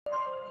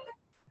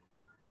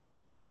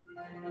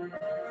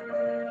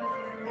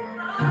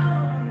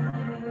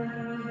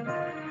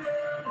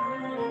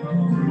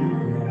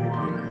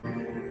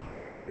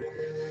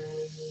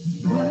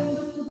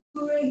Wonderful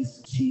grace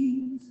of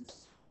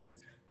Jesus,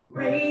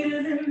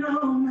 greater than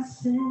all my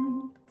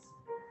sins.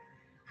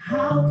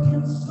 How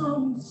can a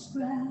song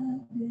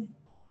describe it?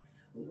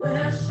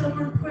 Where shall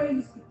my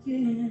praise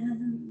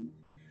begin?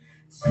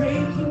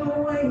 Taking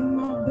away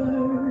my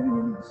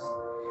burdens,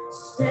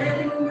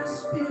 setting my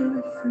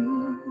spirit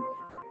free.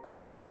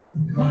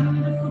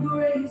 Wonderful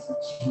grace of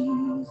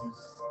Jesus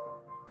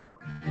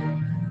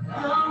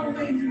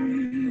always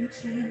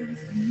reaches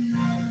me.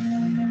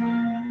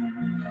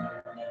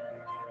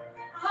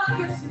 Oh,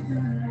 yes, it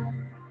does.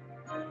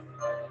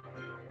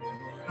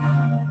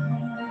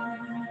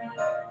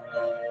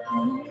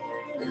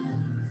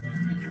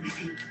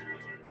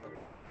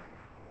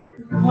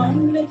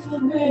 Wonderful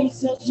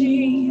grace of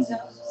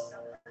Jesus,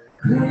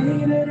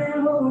 greater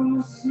than all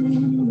my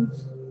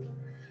sins.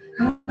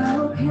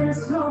 How can a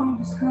song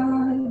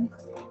describe it?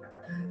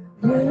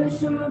 Where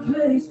shall my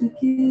place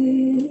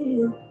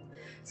begin?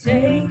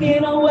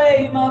 Taking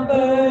away my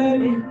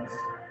burdens,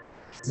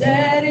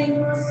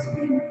 setting my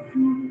spirit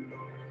free.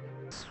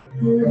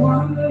 The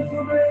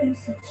wonderful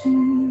grace of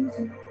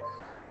Jesus,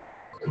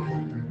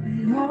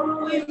 it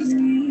always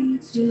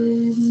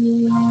reaches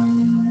me.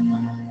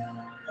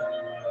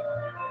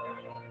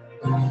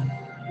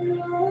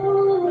 It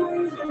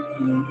always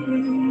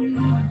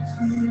reaches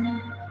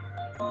me.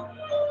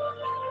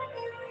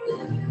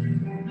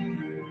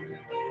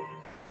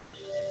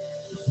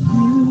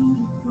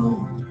 Beautiful,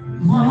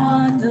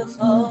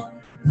 wonderful,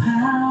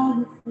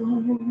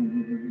 powerful.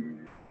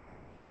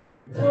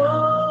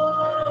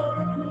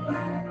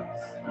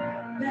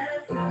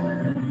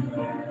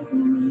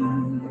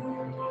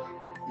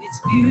 It's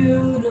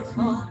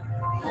beautiful,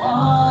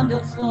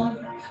 wonderful,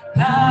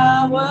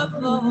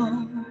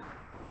 powerful.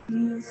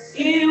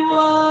 It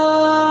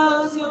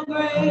was your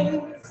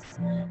grace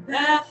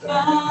that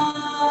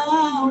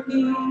found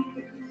me.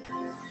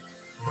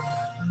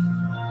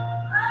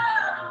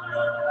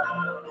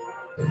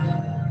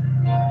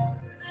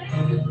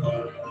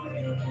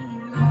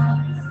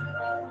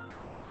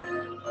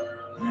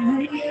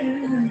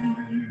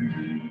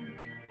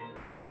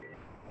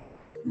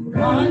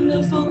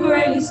 Wonderful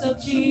grace of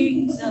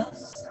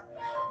Jesus,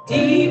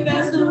 deep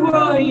as the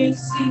roaring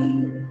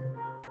sea.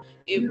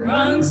 It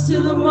runs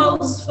to the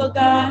most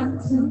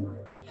forgotten.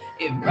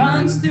 It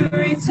runs through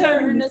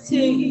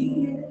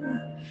eternity.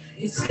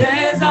 It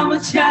says I'm a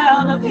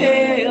child of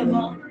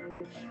heaven.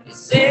 It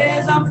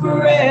says I'm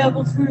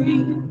forever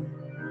free.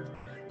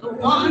 The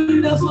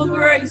wonderful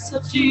grace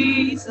of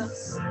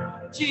Jesus,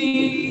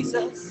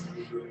 Jesus.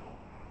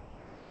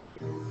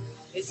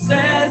 It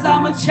says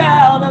I'm a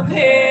child of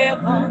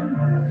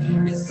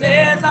heaven. It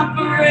says I'm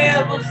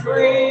forever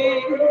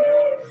free.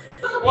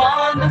 The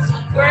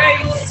wonderful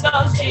grace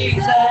of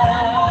Jesus.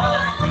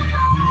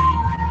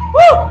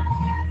 Woo!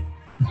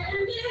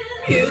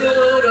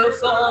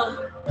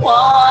 Beautiful,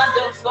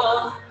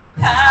 wonderful,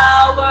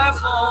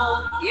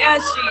 powerful.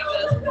 Yes,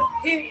 Jesus.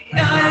 He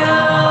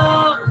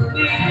found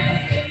me,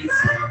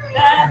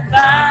 that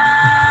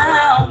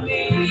found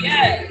me.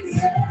 Yes.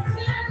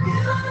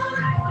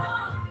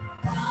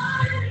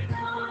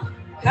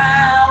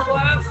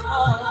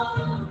 Powerful.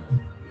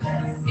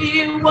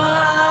 It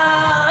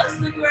was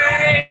the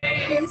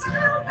grace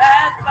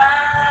that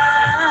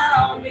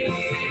found me.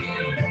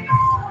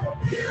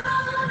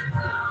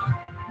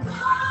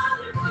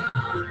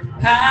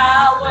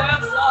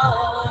 Powerful,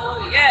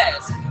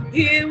 yes,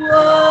 it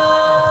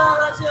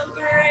was your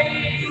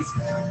grace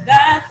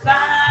that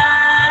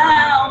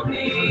found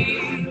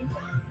me.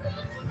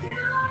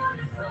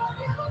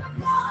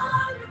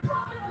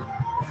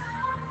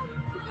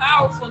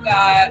 Powerful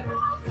God,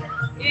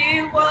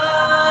 it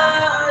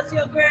was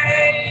your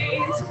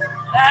grace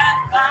that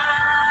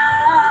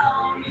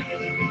found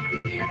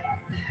me.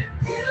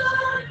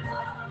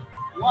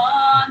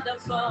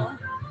 Wonderful,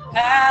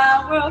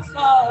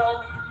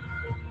 powerful.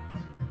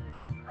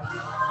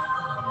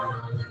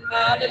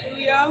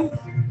 Hallelujah.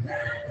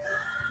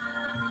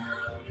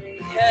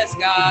 Yes,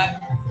 God.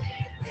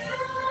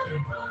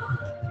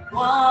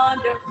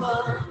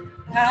 Wonderful,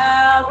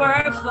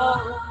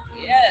 powerful.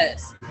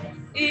 Yes.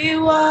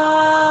 It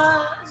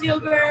was your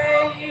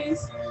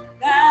grace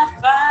that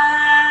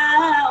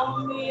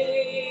found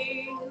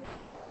me.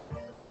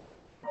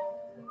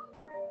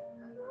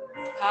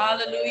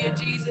 Hallelujah,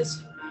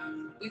 Jesus.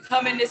 We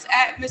come in this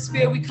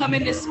atmosphere. We come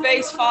in this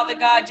space, Father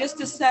God, just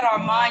to set our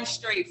minds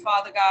straight,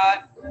 Father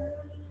God.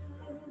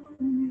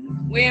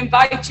 We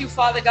invite you,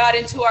 Father God,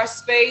 into our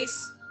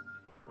space.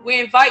 We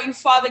invite you,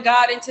 Father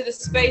God, into the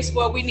space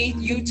where we need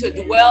you to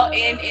dwell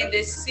in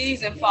this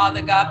season,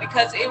 Father God,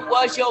 because it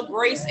was your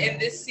grace in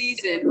this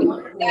season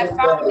that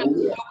found us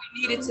where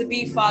we needed to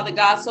be, Father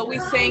God. So we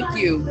thank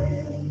you.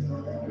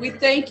 We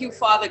thank you,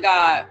 Father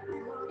God.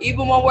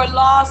 Even when we're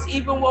lost,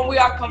 even when we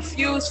are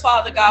confused,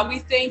 Father God, we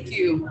thank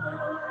you.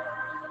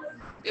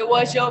 It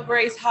was your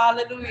grace,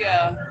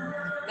 hallelujah,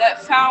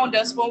 that found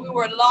us when we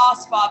were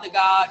lost, Father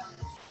God,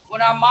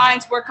 when our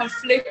minds were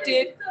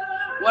conflicted,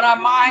 when our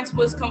minds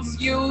was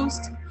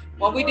confused,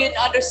 when we didn't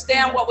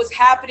understand what was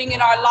happening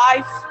in our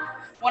life,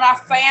 when our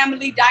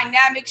family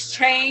dynamics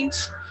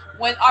changed,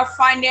 when our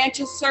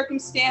financial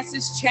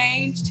circumstances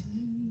changed,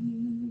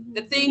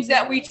 the things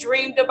that we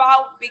dreamed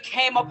about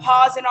became a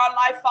pause in our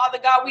life, Father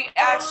God. We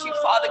ask you,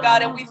 Father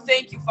God, and we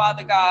thank you,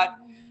 Father God.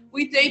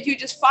 We thank you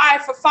just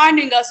for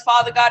finding us,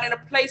 Father God, in a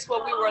place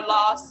where we were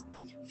lost,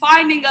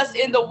 finding us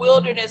in the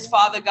wilderness,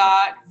 Father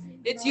God.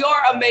 It's your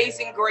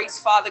amazing grace,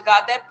 Father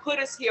God, that put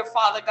us here,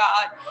 Father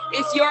God.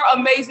 It's your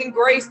amazing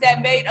grace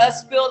that made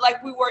us feel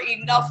like we were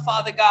enough,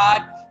 Father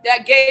God,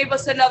 that gave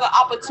us another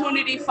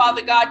opportunity,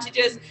 Father God, to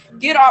just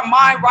get our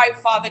mind right,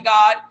 Father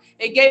God.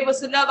 It gave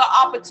us another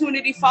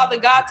opportunity, Father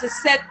God, to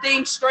set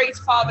things straight,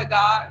 Father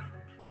God.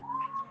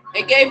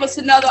 It gave us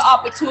another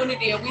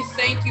opportunity, and we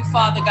thank you,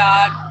 Father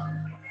God.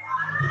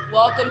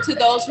 Welcome to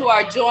those who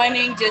are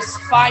joining. Just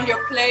find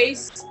your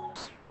place.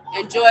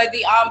 Enjoy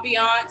the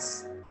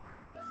ambiance.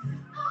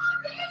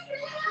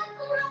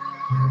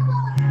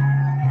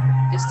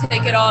 Just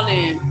take it all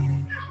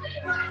in.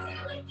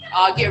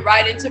 I'll get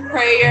right into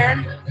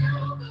prayer.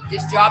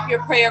 Just drop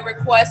your prayer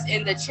request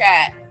in the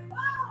chat.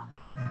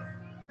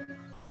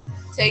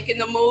 Taking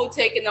the mood,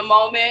 taking the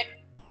moment,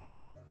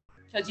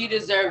 because you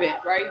deserve it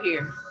right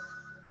here.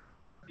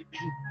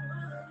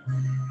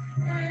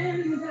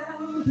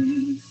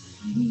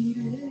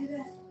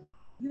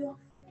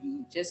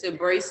 Just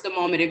embrace the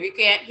moment. If you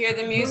can't hear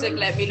the music,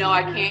 let me know.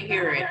 I can't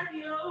hear it.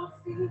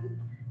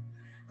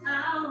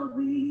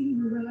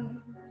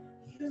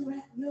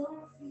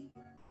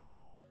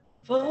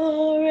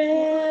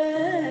 Forever.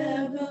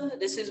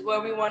 This is where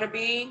we want to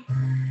be.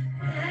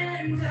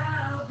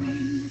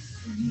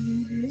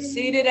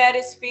 Seated at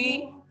his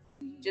feet,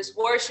 just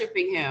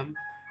worshiping him.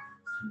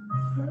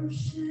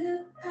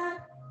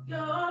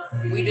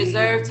 We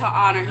deserve to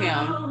honor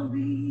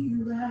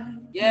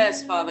him.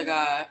 Yes, Father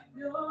God.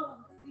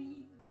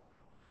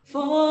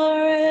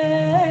 Forever.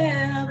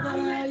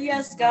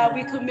 Yes, God,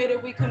 we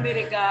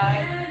committed,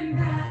 God.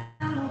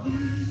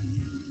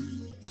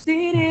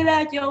 Seated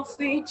at your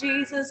feet,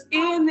 Jesus,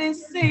 in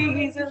this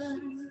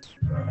season.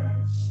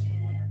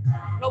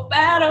 No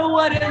matter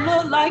what it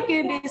look like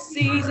in this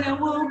season,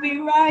 we'll be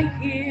right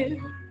here,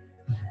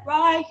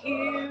 right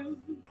here,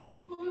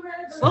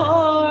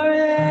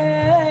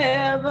 forever.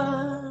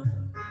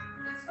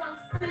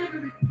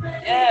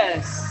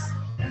 Yes,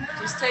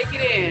 just take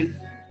it in.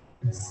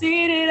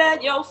 Seated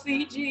at your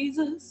feet,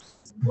 Jesus,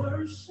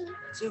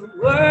 to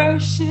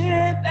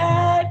worship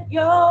at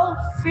your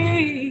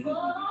feet.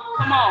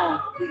 Come on,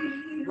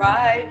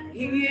 right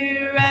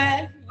here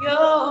at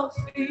your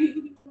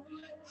feet.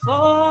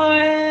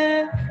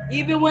 Forever.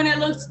 Even when it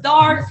looks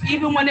dark,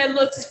 even when it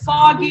looks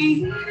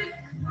foggy,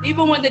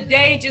 even when the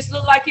day just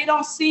looks like it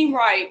don't seem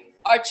right,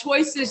 our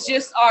choices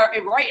just are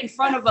right in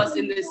front of us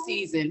in this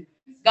season.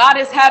 God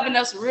is having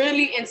us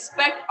really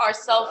inspect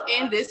ourselves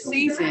in this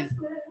season,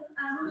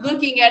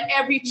 looking at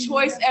every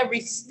choice,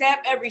 every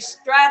step, every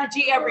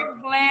strategy, every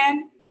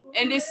plan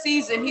in this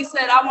season. He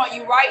said, I want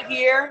you right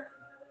here.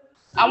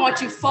 I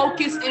want you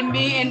focused in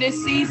me in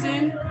this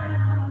season.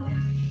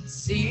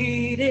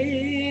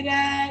 Seated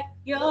at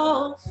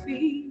your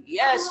feet,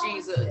 yes,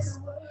 Jesus,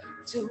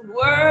 to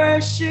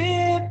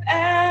worship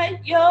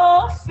at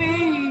your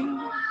feet.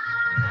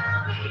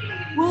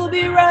 We'll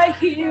be right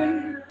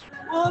here,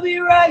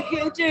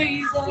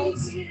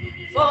 Jesus,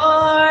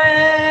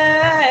 forever.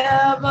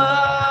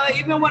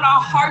 Even when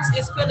our hearts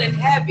is feeling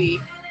heavy,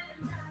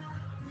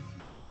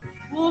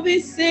 we'll be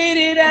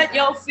seated at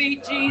your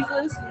feet,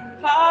 Jesus,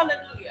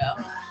 hallelujah.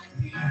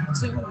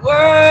 To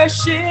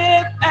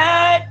worship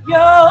at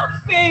your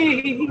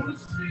feet,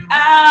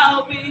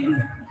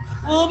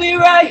 we'll be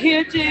right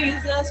here,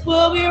 Jesus.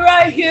 We'll be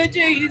right here,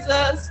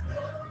 Jesus,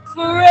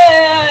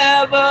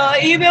 forever.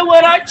 Even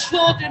with our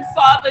children,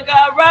 Father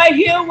God, right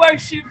here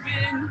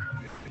worshiping,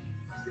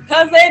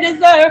 because they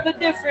deserve a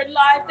different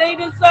life. They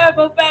deserve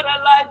a better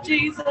life,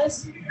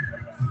 Jesus.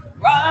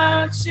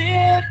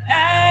 Worship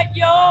at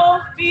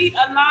your feet.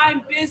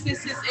 Align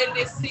businesses in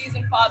this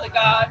season, Father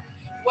God.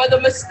 Where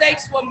the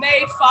mistakes were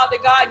made, Father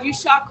God, you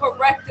shall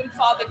correct them,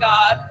 Father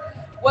God.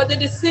 Where the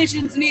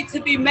decisions need to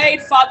be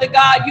made, Father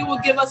God, you will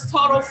give us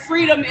total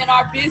freedom in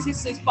our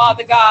businesses,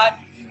 Father God.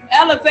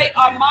 Elevate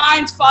our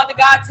minds, Father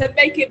God, to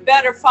make it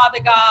better, Father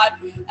God.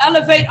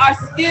 Elevate our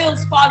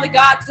skills, Father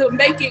God, to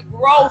make it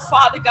grow,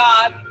 Father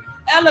God.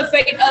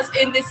 Elevate us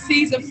in this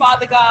season,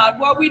 Father God,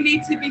 where we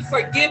need to be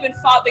forgiven,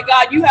 Father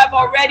God. You have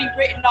already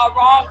written our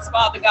wrongs,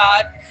 Father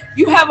God.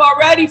 You have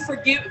already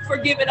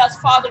forgiven us,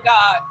 Father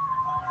God.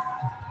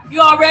 You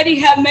already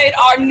have made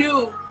our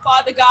new,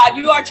 Father God.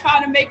 You are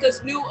trying to make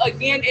us new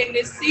again in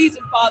this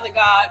season, Father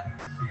God.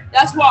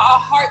 That's why our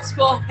hearts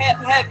feel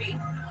heavy.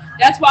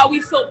 That's why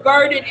we feel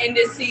burdened in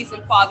this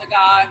season, Father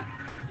God.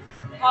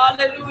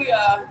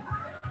 Hallelujah.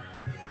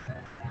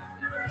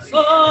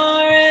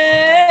 Forever,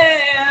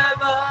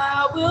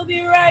 we'll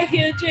be right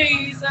here,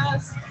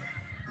 Jesus.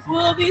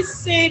 We'll be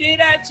seated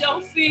at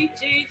your feet,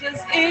 Jesus,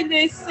 in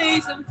this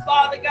season,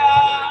 Father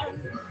God.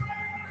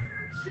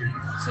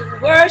 To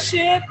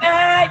worship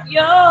at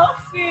your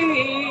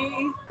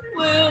feet.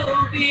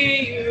 We'll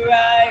be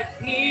right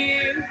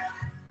here,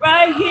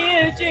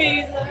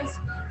 Jesus,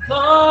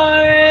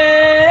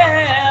 forever.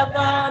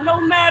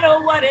 No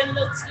matter what it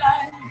looks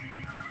like.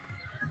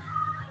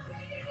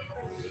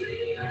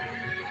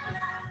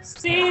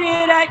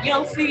 Seated at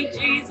your feet,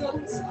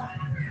 Jesus,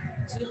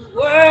 to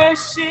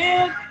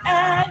worship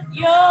at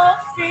your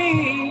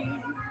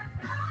feet.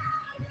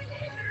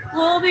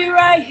 We'll be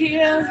right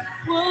here,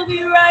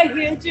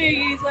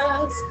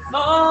 Jesus,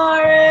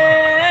 forever.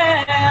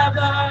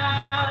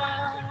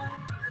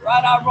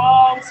 Right our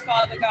wrongs,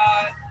 Father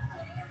God.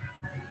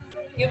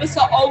 Give us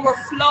an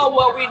overflow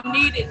where we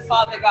need it,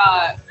 Father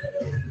God.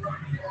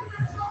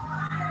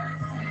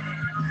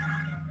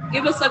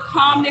 Give us a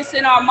calmness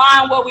in our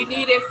mind where we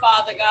need it,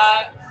 Father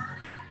God.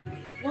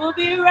 We'll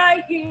be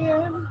right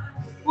here.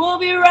 We'll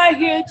be right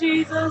here,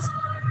 Jesus,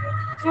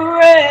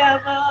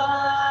 forever.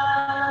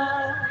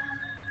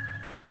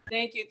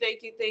 Thank you,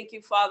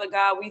 Father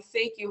God. We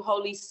thank you,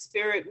 Holy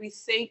Spirit. We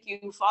thank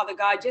you, Father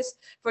God, just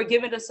for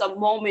giving us a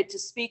moment to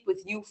speak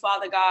with you,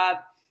 Father God.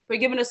 For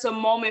giving us a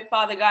moment,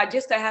 Father God,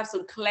 just to have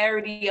some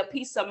clarity, a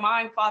peace of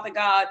mind, Father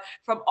God,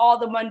 from all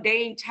the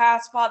mundane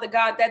tasks, Father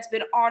God, that's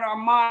been on our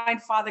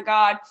mind, Father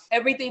God,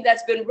 everything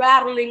that's been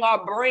rattling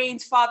our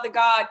brains, Father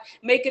God,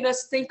 making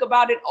us think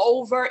about it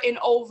over and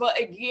over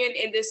again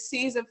in this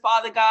season,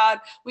 Father God.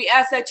 We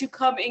ask that you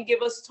come and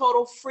give us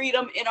total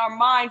freedom in our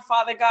mind,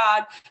 Father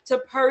God, to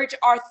purge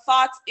our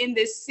thoughts in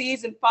this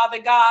season,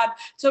 Father God,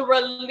 to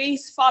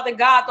release, Father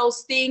God,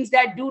 those things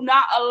that do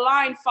not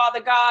align, Father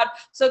God,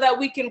 so that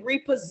we can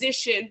reposition,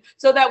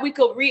 so that we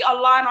could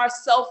realign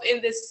ourselves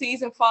in this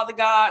season, Father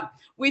God.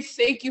 We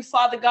thank you,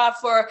 Father God,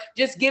 for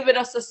just giving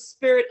us a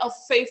spirit of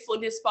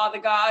faithfulness, Father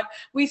God.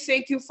 We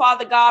thank you,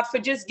 Father God, for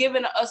just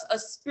giving us a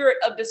spirit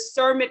of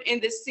discernment in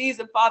this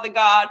season, Father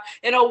God,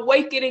 an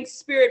awakening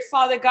spirit,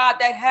 Father God,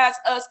 that has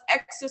us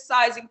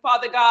exercising,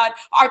 Father God,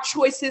 our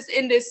choices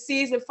in this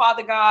season,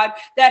 Father God,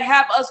 that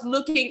have us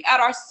looking at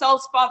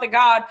ourselves, Father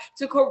God,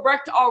 to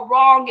correct our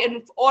wrong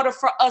in order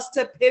for us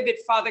to pivot,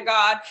 Father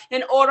God,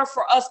 in order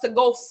for us to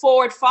go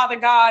forward, Father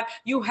God.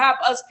 You have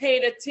us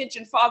paying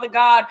attention, Father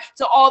God,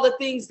 to all the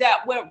things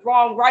that went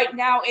wrong right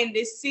now in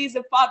this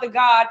season, Father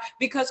God,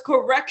 because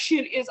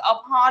correction is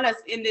upon us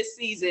in this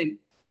season.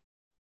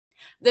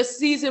 The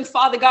season,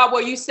 Father God,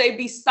 where you say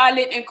be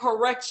silent and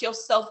correct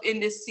yourself in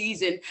this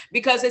season,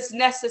 because it's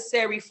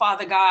necessary,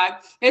 Father God.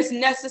 It's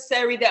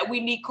necessary that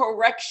we need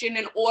correction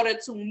in order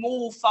to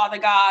move, Father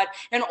God,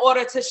 in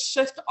order to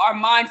shift our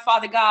mind,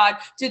 Father God,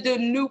 to the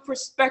new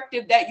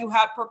perspective that you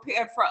have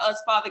prepared for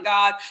us, Father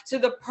God, to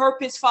the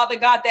purpose, Father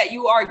God, that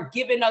you are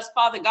giving us,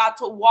 Father God,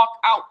 to walk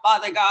out,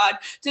 Father God,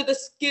 to the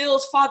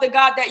skills, Father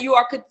God, that you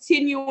are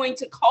continuing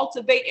to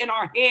cultivate in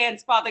our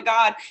hands, Father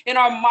God, in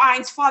our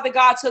minds, Father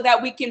God, so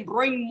that we can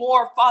bring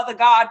more, Father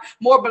God,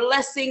 more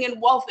blessing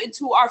and wealth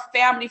into our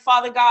family,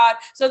 Father God,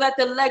 so that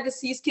the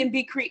legacies can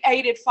be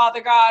created, Father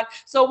God.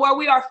 So where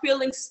we are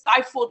feeling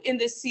stifled in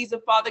this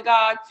season, Father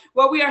God,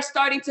 where we are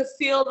starting to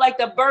feel like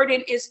the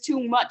burden is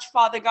too much,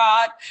 Father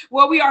God,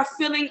 where we are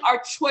feeling our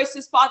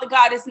choices, Father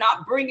God, is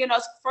not bringing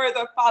us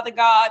further, Father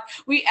God,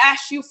 we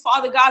ask you,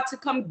 Father God, to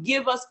come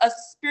give us a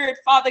spirit,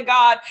 Father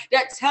God,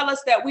 that tell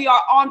us that we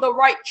are on the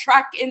right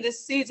track in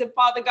this season,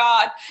 Father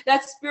God,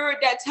 that spirit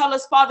that tell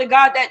us, Father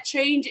God, that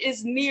change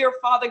is near,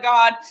 Father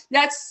God.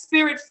 That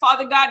spirit,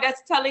 Father God,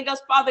 that's telling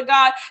us, Father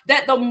God,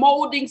 that the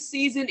molding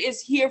season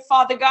is here,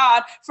 Father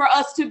God, for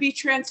us to be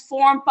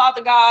transformed,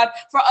 Father God,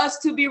 for us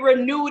to be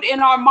renewed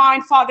in our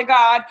mind, Father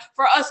God,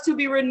 for us to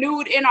be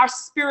renewed in our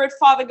spirit,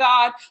 Father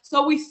God.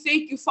 So we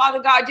thank you, Father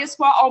God, just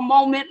for a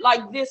moment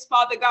like this,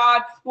 Father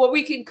God, where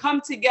we can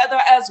come together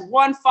as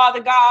one,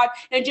 Father God,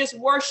 and just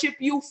worship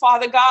you,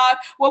 Father God,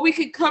 where we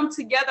can come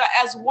together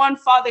as one,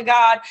 Father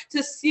God,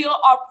 to seal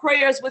our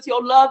prayers with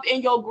your love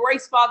and your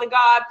grace, Father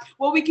God,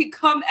 where we can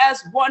come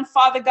as one,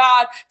 Father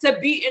God, to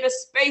be in a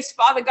space,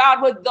 Father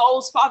God, with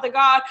those, Father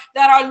God,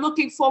 that are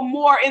looking for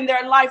more in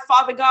their life,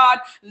 Father God,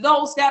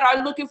 those that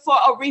are looking for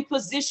a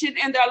reposition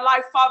in their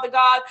life, Father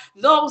God,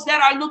 those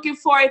that are looking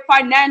for a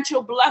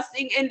financial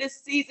blessing in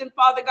this season,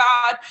 Father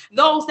God,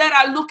 those that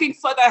are looking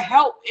for the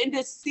help in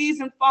this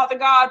season, Father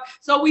God.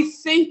 So we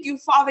thank you,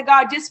 Father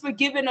God, just for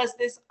giving us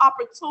this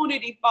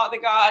opportunity, Father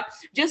God,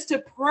 just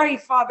to pray,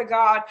 Father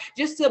God,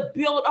 just to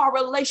build our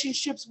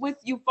relationships with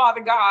you,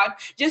 Father God,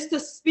 just to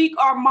speak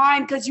our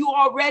mind, because you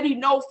already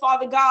know,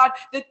 Father God,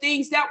 the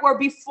things that were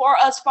before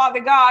us, Father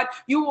God.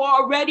 You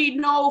already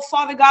know,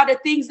 Father God, the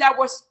things that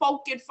were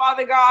spoken,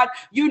 Father God.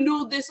 You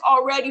knew this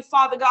already,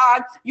 Father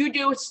God. You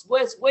just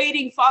was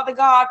waiting, Father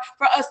God,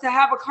 for us to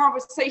have a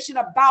conversation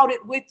about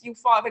it with you,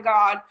 Father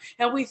God.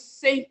 And we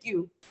thank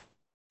you.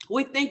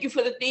 We thank you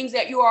for the things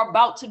that you are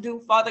about to do,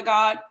 Father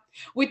God.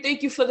 We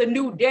thank you for the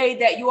new day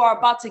that you are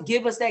about to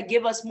give us, that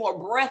give us more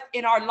breath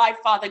in our life,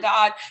 Father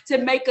God, to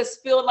make us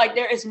feel like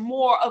there is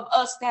more of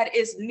us that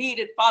is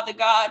needed, Father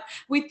God.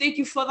 We thank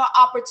you for the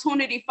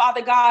opportunity,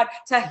 Father God,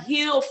 to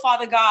heal,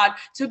 Father God,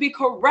 to be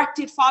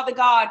corrected, Father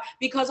God,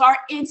 because our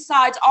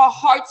insides, our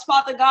hearts,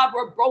 Father God,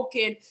 were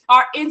broken.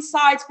 Our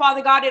insides,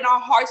 Father God, and our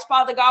hearts,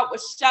 Father God,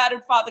 was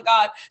shattered, Father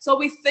God. So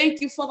we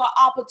thank you for the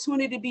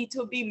opportunity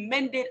to be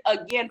mended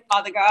again,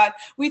 Father God.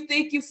 We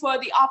thank you for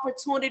the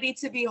opportunity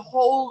to be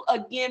whole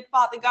again,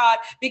 Father God,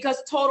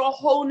 because total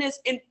wholeness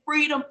and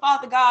freedom,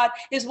 Father God,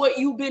 is what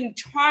you've been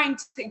trying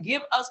to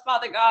give us,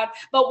 Father God.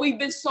 But we've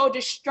been so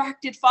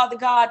distracted, Father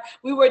God.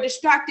 We were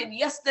distracted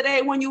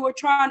yesterday when you were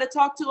trying to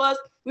talk to us.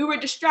 We were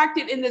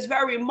distracted in this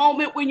very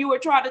moment when you were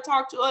trying to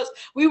talk to us.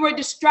 We were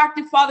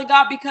distracted, Father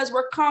God, because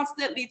we're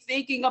constantly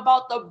thinking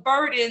about the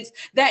burdens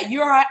that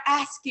you're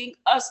asking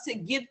us to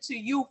give to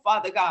you,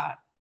 Father God.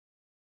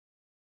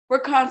 We're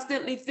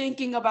constantly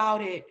thinking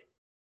about it.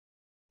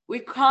 We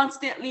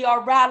constantly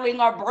are rattling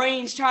our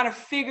brains, trying to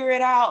figure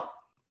it out,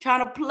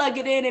 trying to plug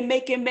it in and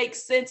make it make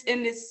sense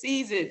in this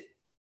season.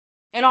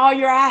 And all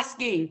you're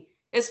asking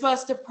is for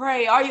us to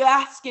pray. All you're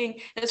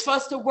asking is for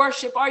us to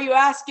worship. All you're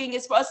asking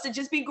is for us to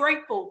just be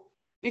grateful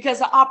because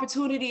the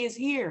opportunity is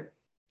here.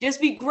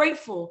 Just be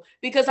grateful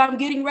because I'm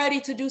getting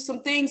ready to do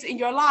some things in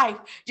your life.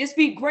 Just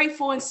be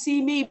grateful and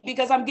see me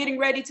because I'm getting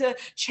ready to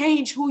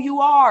change who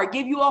you are,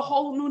 give you a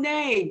whole new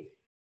name,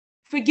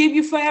 forgive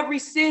you for every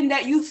sin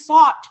that you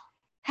thought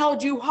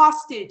held you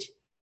hostage.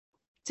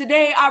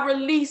 Today, I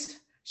release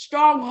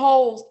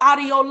strongholds out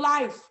of your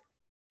life.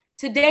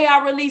 Today,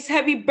 I release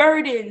heavy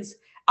burdens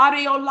out of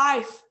your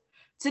life.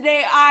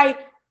 Today, I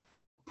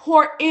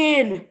pour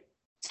in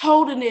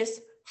totalness,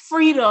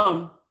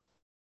 freedom,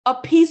 a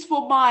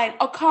peaceful mind,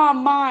 a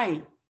calm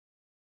mind.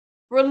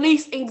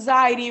 Release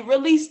anxiety,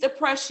 release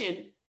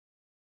depression.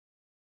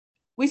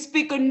 We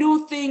speak a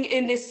new thing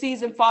in this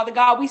season, Father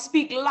God. We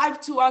speak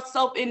life to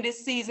ourselves in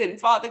this season,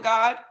 Father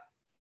God.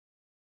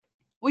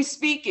 We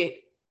speak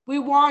it. We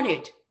want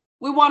it.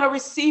 We want to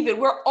receive it.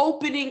 We're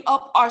opening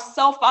up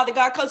ourselves, Father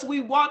God, because we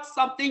want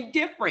something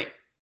different.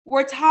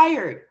 We're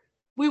tired.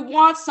 We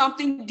want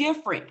something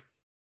different.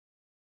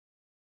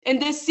 In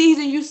this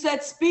season, you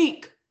said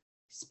speak.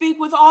 Speak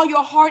with all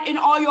your heart and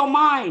all your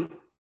mind.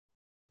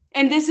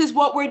 And this is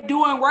what we're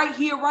doing right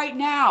here, right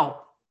now.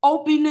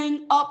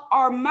 Opening up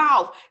our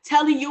mouth,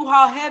 telling you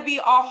how heavy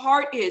our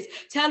heart is,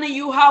 telling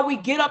you how we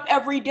get up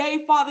every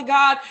day, Father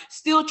God,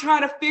 still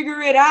trying to figure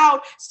it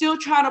out, still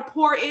trying to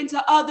pour into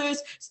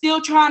others,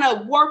 still trying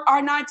to work our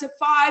 9 to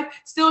 5,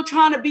 still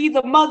trying to be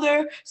the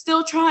mother,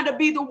 still trying to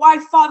be the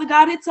wife, Father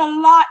God. It's a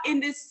lot in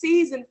this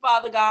season,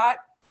 Father God,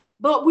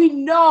 but we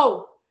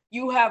know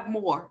you have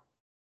more.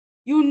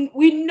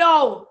 We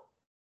know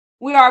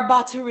we are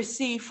about to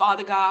receive,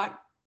 Father God.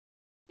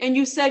 And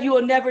you said you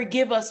will never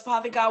give us,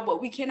 Father God,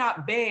 what we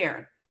cannot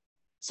bear.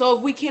 So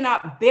if we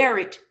cannot bear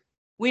it,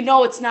 we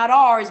know it's not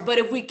ours. But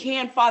if we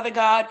can, Father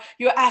God,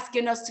 you're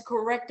asking us to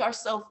correct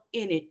ourselves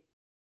in it.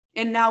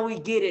 And now we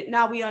get it.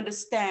 Now we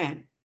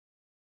understand.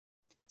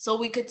 So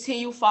we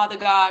continue, Father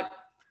God,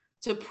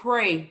 to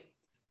pray,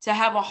 to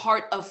have a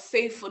heart of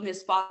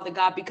faithfulness, Father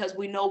God, because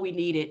we know we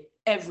need it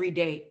every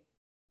day.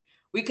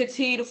 We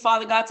continue to,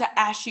 Father God, to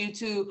ask you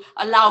to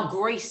allow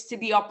grace to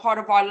be a part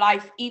of our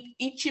life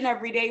each and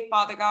every day,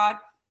 Father God.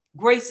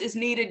 Grace is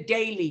needed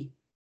daily.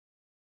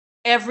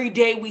 Every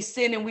day we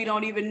sin and we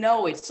don't even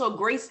know it. So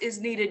grace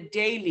is needed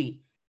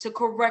daily to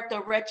correct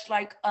a wretch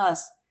like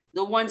us,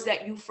 the ones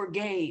that you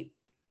forgave,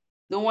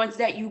 the ones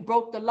that you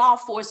broke the law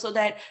for, so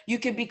that you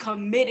can be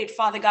committed,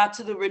 Father God,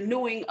 to the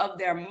renewing of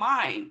their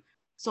mind.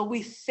 So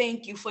we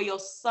thank you for your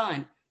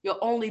Son, your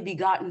only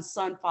begotten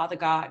Son, Father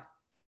God,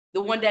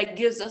 the one that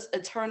gives us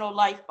eternal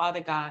life, Father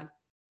God.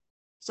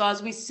 So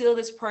as we seal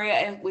this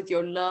prayer with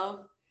your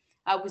love,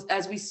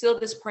 as we seal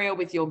this prayer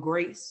with your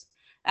grace,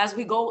 as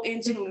we go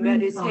into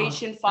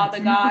meditation,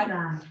 Father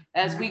God,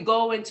 as we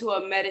go into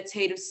a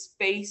meditative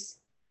space,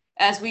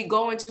 as we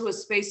go into a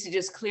space to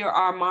just clear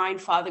our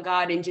mind, Father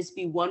God, and just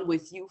be one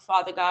with you,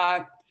 Father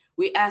God,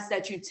 we ask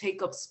that you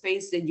take up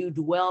space and you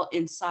dwell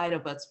inside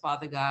of us,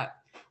 Father God.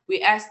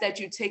 We ask that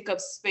you take up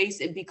space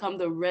and become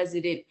the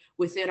resident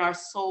within our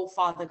soul,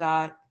 Father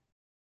God.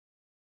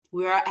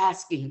 We are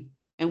asking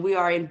and we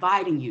are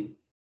inviting you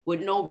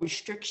with no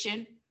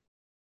restriction,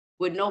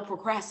 with no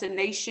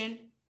procrastination,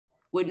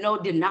 with no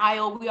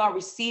denial. We are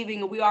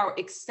receiving and we are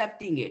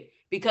accepting it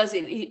because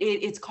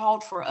it's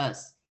called for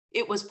us.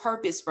 It was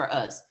purpose for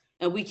us,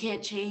 and we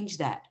can't change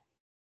that.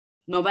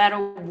 No matter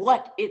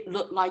what it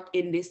looked like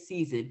in this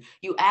season,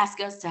 you ask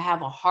us to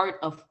have a heart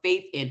of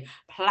faith and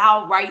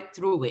plow right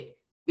through it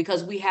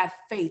because we have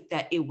faith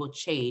that it will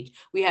change.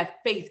 We have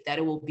faith that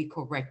it will be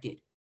corrected.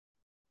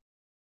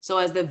 So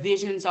as the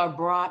visions are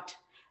brought,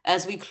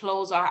 as we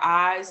close our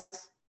eyes,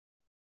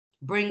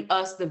 bring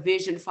us the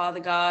vision, Father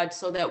God,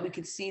 so that we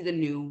can see the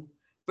new.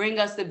 Bring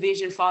us the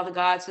vision, Father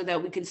God, so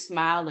that we can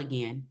smile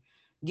again.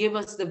 Give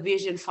us the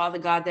vision, Father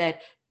God,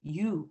 that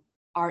you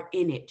are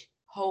in it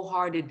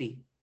wholeheartedly.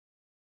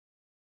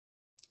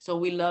 So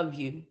we love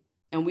you.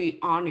 and we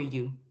honor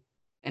you.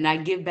 And I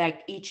give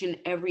back each and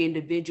every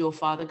individual,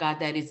 Father God,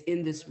 that is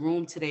in this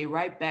room today,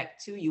 right back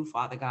to you,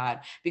 Father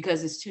God,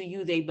 because it's to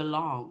you they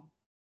belong.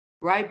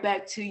 Right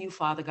back to you,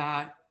 Father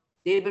God.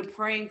 They've been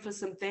praying for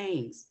some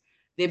things.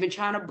 They've been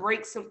trying to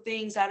break some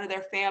things out of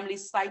their family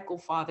cycle,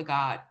 Father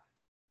God.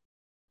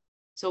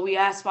 So we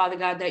ask, Father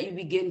God, that you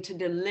begin to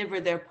deliver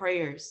their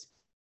prayers.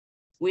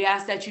 We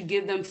ask that you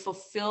give them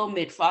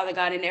fulfillment, Father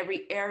God, in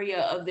every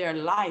area of their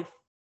life,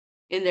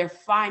 in their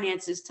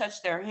finances.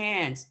 Touch their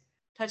hands,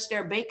 touch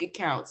their bank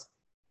accounts.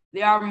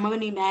 They are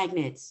money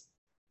magnets.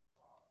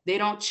 They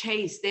don't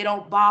chase, they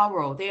don't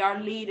borrow. They are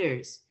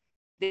leaders.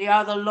 They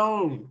are the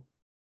loan.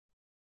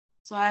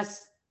 So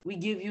as we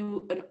give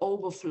you an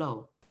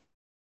overflow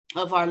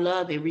of our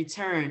love in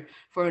return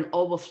for an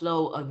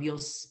overflow of your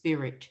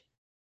spirit.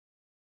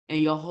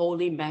 In your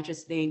holy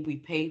matchless name, we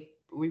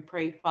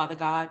pray, Father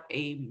God,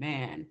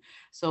 amen.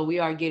 So we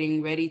are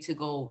getting ready to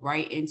go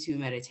right into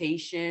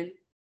meditation.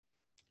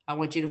 I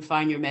want you to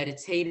find your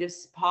meditative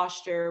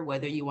posture,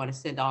 whether you want to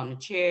sit on a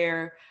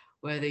chair,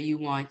 whether you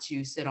want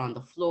to sit on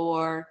the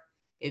floor.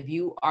 If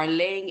you are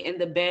laying in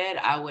the bed,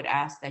 I would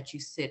ask that you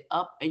sit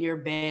up in your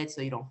bed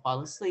so you don't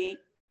fall asleep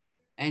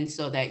and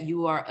so that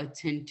you are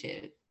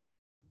attentive.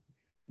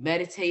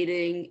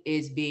 Meditating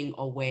is being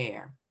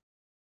aware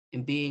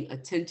and being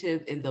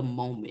attentive in the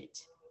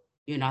moment.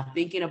 You're not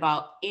thinking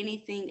about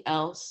anything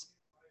else.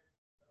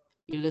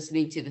 You're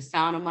listening to the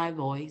sound of my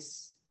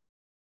voice.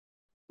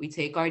 We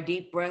take our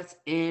deep breaths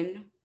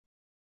in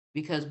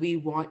because we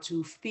want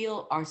to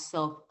fill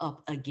ourselves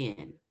up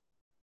again.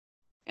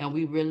 And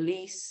we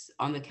release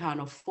on the count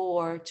of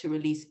 4 to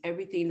release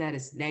everything that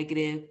is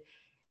negative,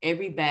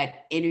 every bad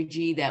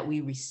energy that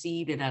we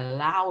received and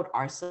allowed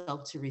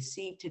ourselves to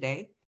receive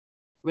today.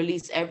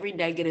 Release every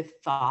negative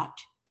thought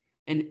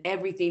and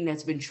everything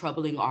that's been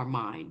troubling our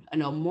mind,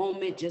 and a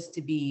moment just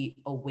to be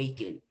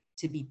awakened,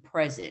 to be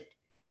present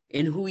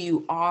in who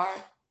you are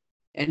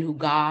and who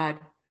God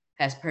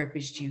has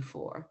purposed you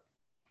for.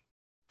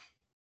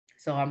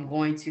 So I'm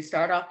going to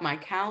start off my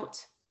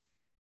count.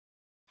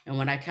 And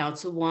when I count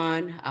to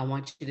 1, I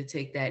want you to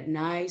take that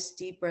nice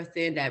deep breath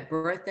in, that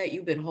breath that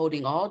you've been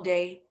holding all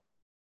day.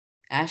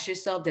 Ask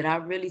yourself, did I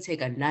really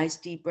take a nice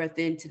deep breath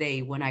in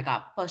today when I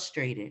got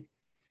frustrated?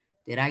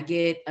 Did I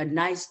get a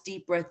nice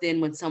deep breath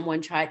in when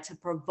someone tried to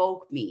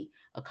provoke me?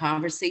 A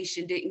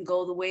conversation didn't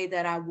go the way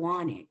that I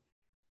wanted.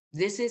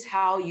 This is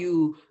how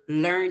you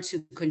learn to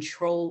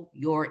control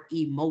your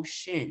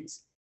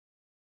emotions.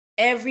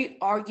 Every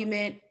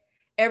argument,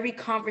 every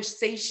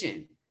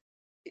conversation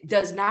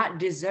does not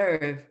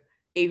deserve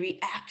a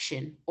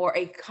reaction or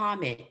a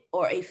comment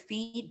or a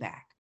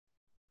feedback.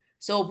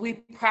 So if we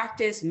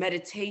practice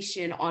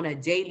meditation on a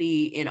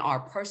daily in our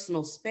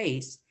personal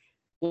space,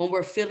 when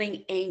we're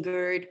feeling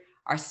angered,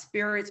 our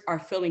spirits are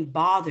feeling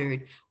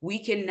bothered, we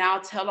can now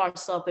tell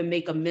ourselves and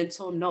make a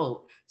mental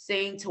note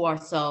saying to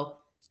ourselves,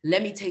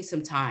 let me take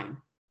some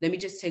time. Let me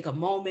just take a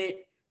moment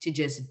to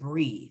just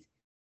breathe.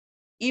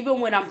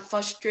 Even when I'm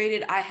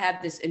frustrated, I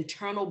have this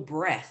internal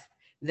breath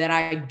that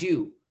I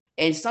do.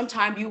 And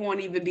sometimes you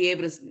won't even be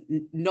able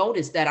to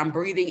notice that I'm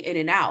breathing in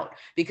and out,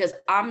 because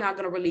I'm not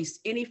going to release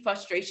any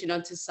frustration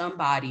onto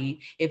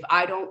somebody if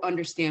I don't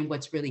understand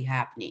what's really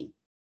happening.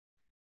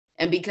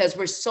 And because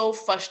we're so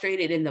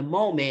frustrated in the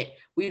moment,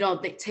 we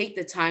don't take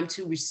the time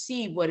to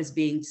receive what is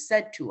being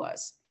said to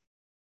us.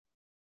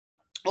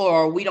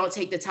 Or we don't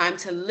take the time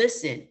to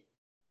listen.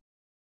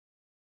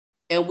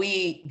 And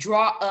we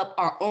draw up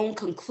our own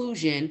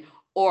conclusion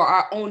or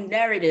our own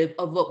narrative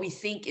of what we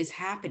think is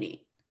happening.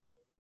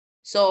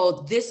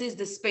 So this is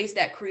the space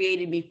that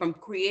created me from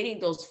creating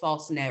those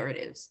false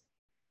narratives,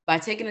 by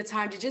taking the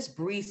time to just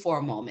breathe for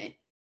a moment.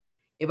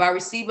 If I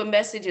receive a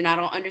message and I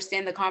don't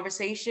understand the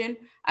conversation,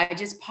 I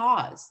just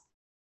pause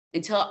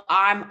until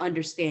I'm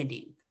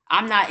understanding.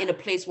 I'm not in a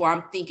place where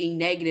I'm thinking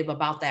negative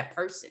about that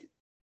person,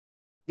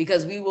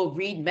 because we will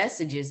read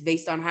messages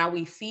based on how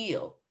we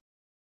feel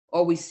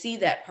or we see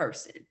that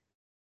person.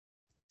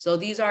 So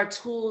these are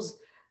tools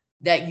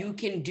that you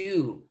can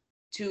do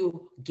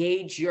to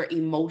gauge your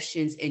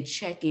emotions and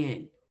check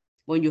in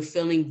when you're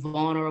feeling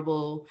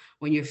vulnerable,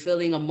 when you're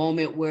feeling a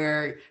moment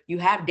where you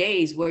have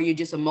days where you're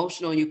just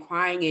emotional and you're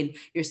crying and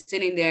you're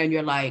sitting there and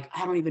you're like,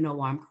 I don't even know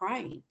why I'm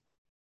crying.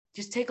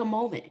 Just take a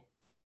moment.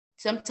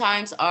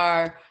 Sometimes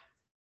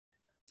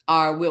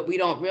what we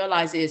don't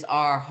realize is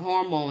our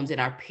hormones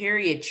and our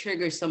period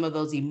triggers some of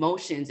those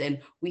emotions, and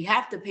we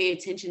have to pay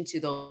attention to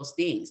those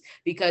things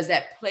because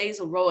that plays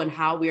a role in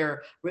how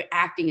we're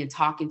reacting and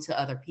talking to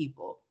other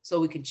people, so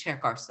we can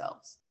check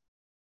ourselves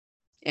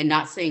and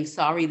not saying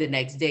sorry the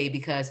next day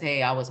because,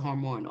 hey, I was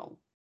hormonal.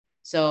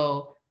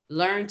 So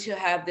learn to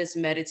have this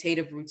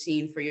meditative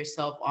routine for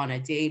yourself on a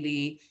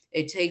daily.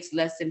 It takes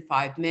less than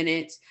 5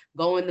 minutes.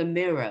 Go in the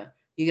mirror,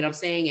 you get what I'm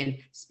saying? And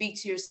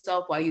speak to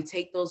yourself while you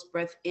take those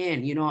breaths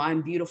in. You know,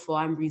 I'm beautiful.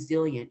 I'm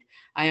resilient.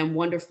 I am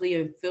wonderfully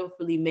and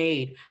fearfully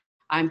made.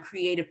 I'm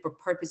created for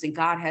purpose, and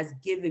God has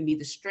given me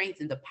the strength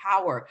and the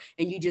power.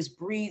 And you just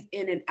breathe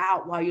in and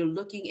out while you're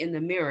looking in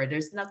the mirror.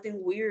 There's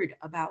nothing weird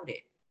about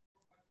it.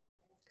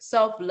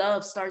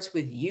 Self-love starts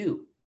with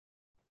you.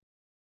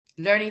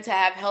 Learning to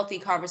have healthy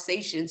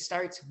conversations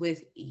starts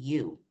with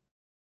you.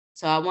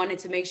 So I wanted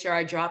to make sure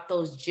I drop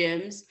those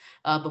gems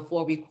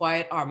before we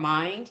quiet our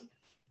mind.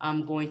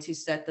 I'm going to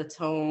set the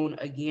tone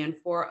again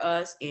for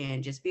us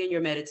and just be in your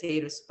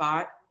meditative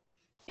spot.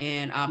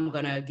 And I'm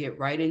going to get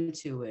right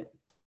into it.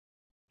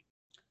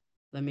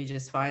 Let me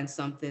just find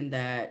something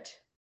that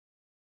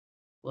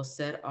will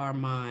set our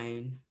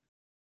mind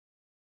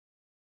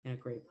in a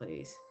great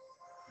place.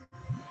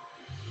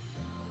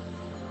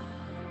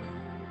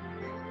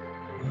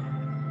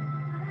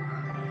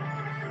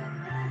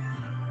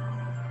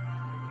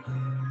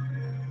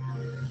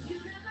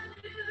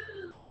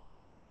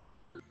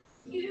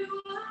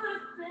 You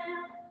were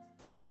there.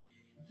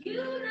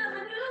 You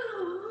never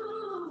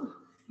knew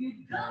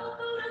you'd go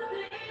through the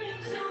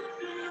things you've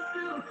been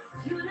through.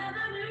 You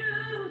never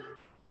knew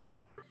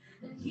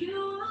that you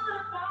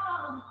would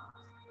fall.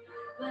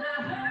 But I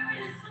heard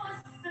his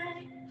voice say,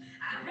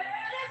 I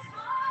heard his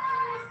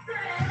voice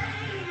say,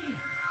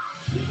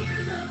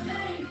 here's the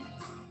thing,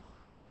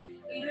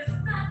 it is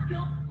not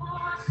your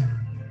portion.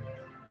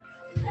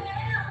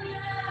 Hell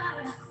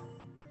yeah,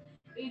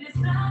 it is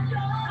not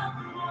your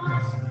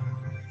portion.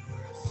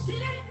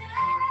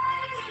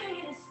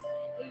 Sickness,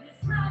 it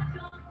is not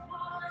your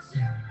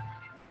portion.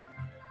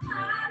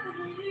 I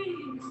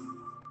believe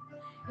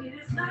it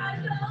is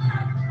not your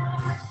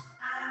portion.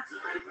 I have to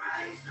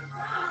embrace the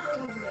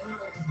road.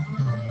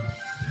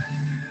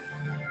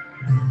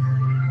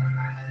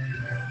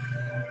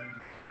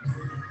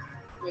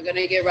 We're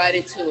gonna get right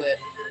into it.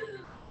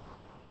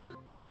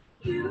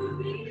 You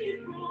be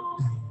wrong.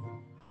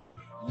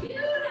 You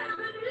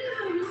never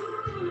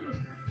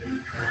knew.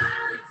 You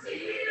cried the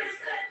tears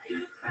that you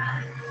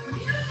cried.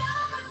 You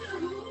never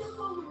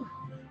knew.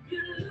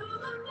 You knew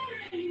the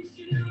things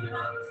you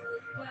lost.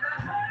 But I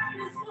heard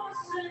his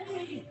voice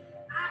say,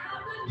 I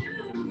have the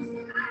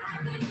news. I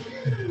have the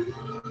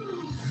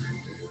news.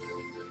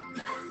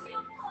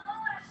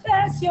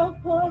 That's your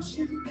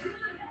portion.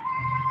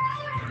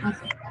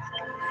 That's your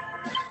portion.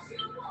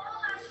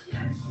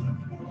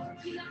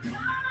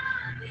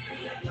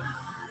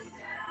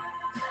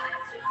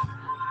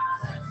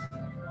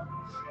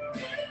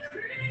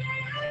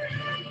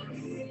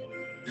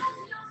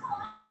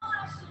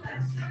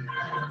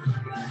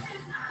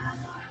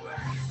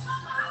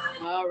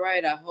 All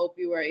right, I hope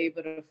you were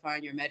able to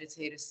find your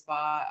meditative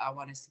spot. I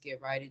want us to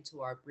get right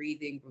into our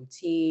breathing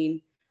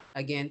routine.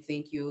 Again,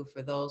 thank you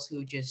for those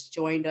who just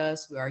joined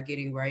us. We are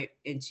getting right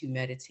into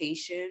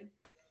meditation.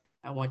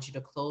 I want you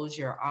to close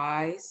your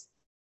eyes.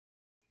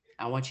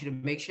 I want you to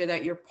make sure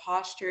that you're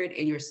postured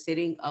and you're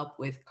sitting up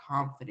with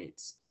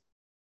confidence,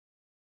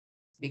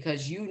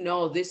 because you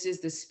know this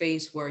is the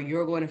space where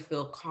you're going to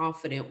feel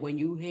confident when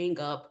you hang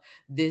up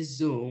this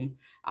Zoom.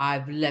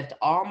 I've left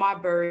all my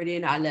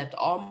burden, I left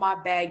all my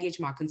baggage,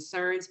 my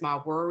concerns,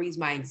 my worries,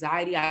 my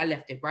anxiety, I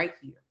left it right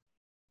here.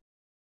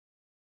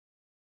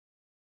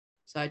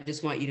 So I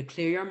just want you to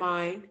clear your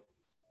mind.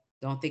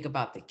 Don't think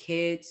about the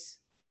kids.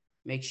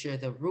 Make sure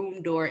the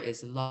room door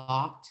is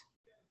locked.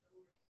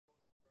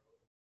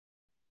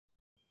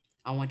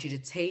 I want you to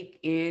take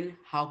in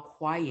how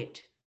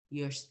quiet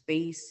your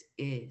space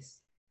is.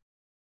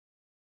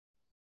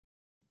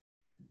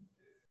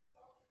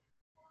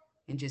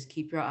 And just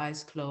keep your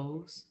eyes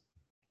closed.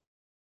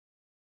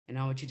 And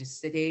I want you to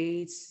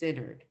stay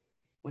centered.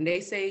 When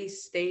they say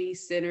stay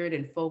centered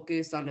and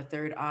focused on the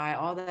third eye,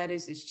 all that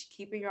is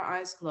keeping your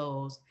eyes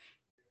closed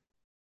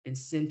and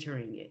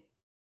centering it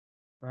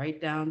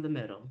right down the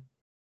middle.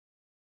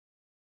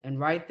 And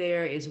right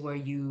there is where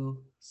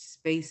you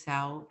space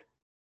out.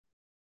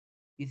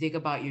 You think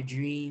about your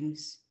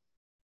dreams.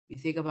 You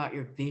think about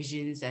your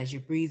visions as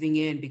you're breathing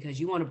in,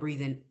 because you want to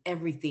breathe in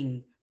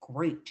everything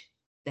great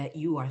that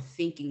you are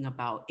thinking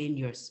about in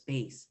your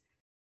space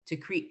to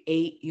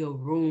create your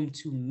room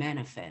to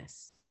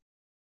manifest.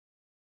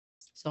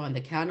 So on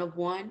the count of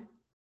one,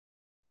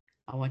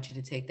 I want you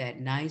to take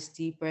that nice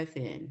deep breath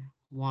in.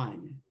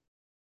 1,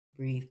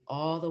 breathe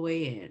all the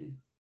way in.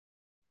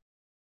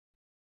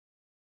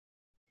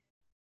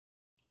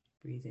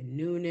 Breathe in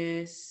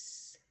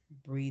newness,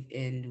 breathe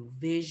in new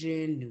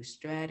vision, new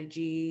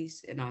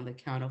strategies. And on the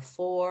count of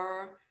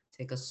 4,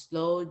 take a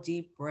slow,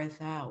 deep breath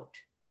out.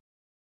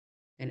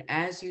 And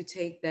as you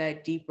take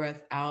that deep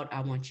breath out,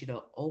 I want you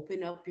to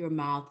open up your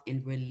mouth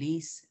and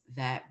release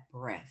that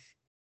breath.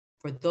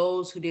 For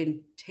those who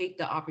didn't take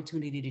the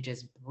opportunity to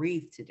just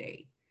breathe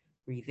today,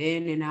 breathe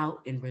in and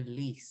out and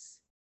release.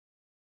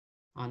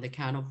 On the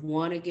count of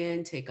 1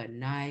 again, take a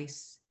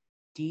nice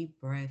deep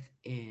breath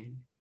in.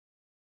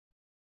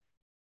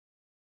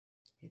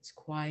 It's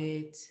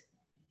quiet.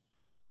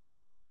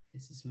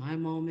 This is my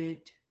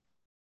moment.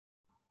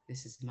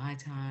 This is my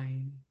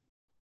time.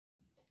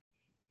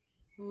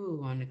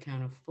 Ooh, on the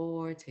count of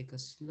 4, take a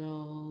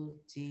slow,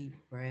 deep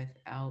breath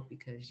out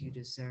because you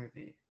deserve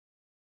it.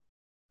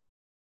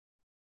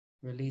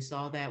 Release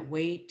all that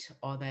weight,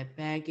 all that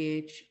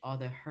baggage, all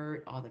the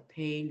hurt, all the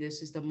pain.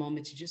 This is the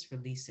moment to just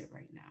release it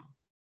right now.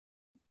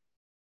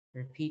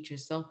 Repeat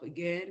yourself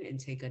again and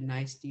take a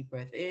nice deep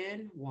breath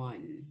in.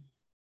 1,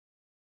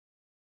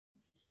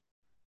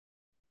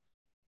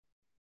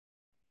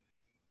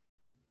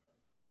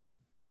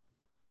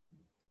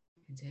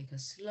 And take a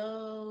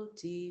slow,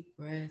 deep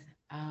breath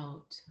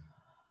out.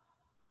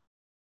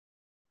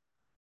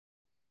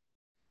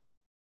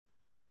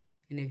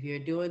 And if you're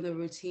doing the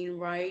routine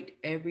right,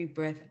 every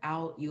breath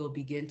out, you'll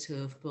begin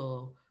to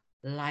feel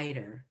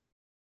lighter.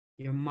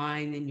 Your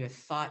mind and your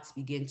thoughts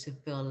begin to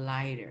feel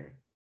lighter.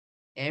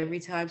 Every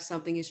time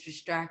something is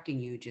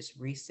distracting you,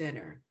 just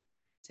recenter.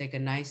 Take a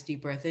nice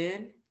deep breath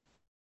in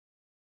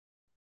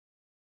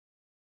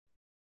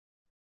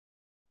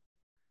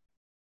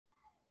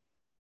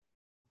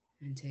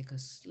and take a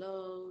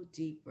slow,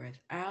 deep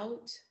breath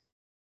out.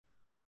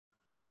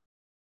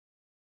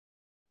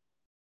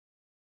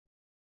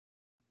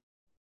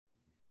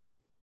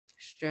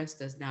 Stress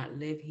does not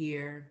live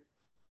here.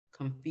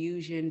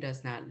 Confusion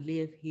does not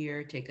live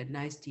here. Take a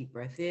nice deep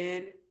breath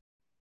in.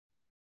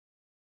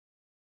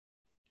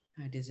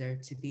 I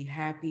deserve to be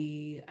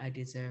happy. I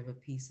deserve a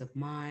peace of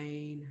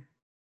mind.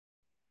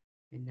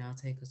 And now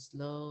take a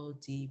slow,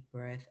 deep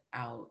breath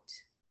out.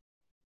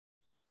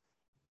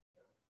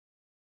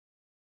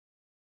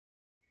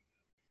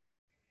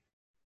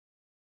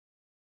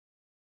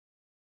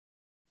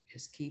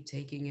 Just keep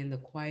taking in the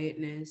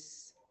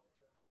quietness.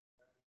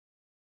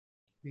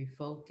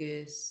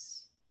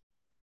 Refocus.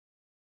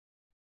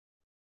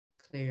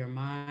 Clear your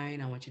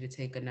mind. I want you to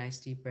take a nice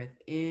deep breath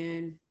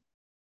in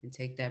and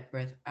take that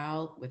breath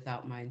out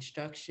without my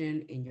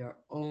instruction in your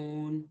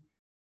own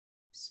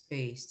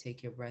space.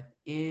 Take your breath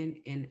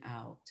in and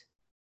out.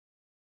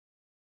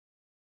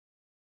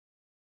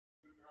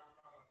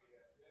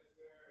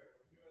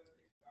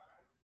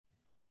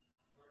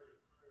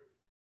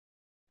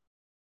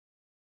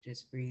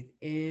 Just breathe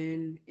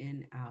in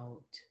and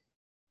out.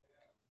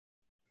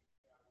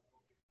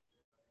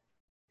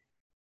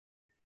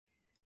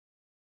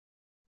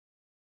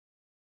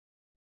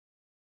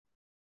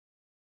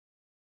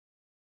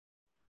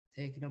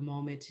 Taking a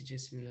moment to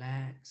just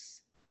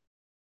relax,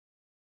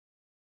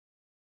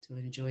 to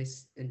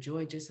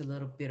enjoy just a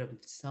little bit of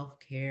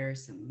self-care,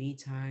 some me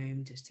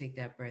time. Just take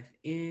that breath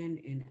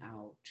in and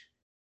out.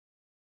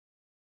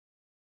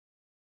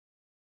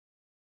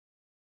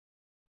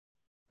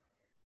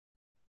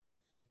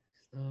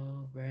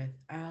 Slow breath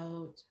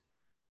out.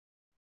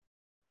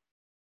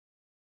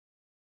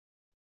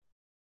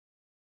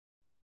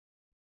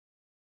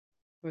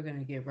 We're going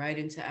to get right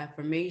into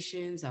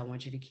affirmations. I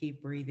want you to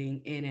keep breathing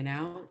in and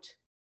out.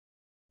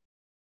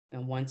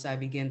 And once I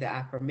begin the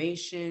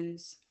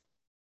affirmations,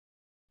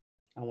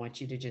 I want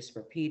you to just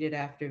repeat it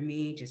after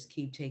me. Just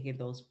keep taking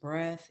those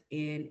breaths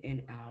in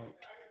and out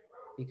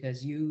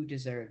because you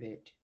deserve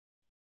it.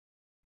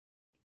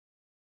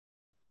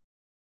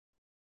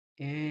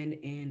 In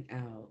and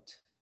out.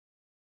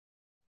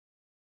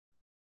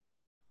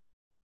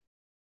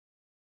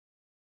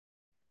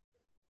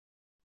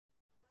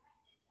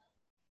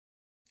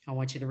 I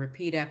want you to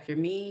repeat after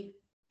me.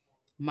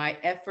 My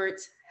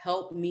efforts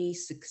help me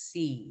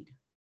succeed.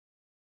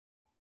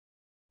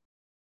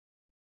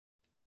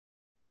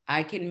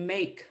 I can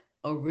make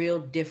a real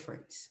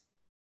difference.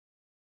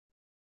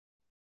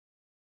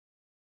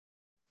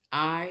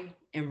 I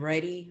am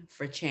ready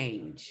for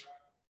change.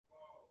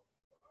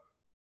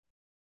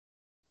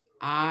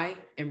 I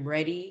am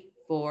ready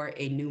for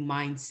a new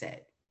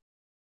mindset.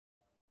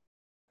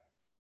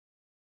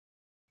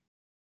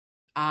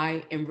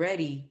 I am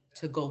ready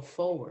to go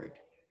forward.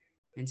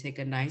 And take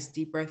a nice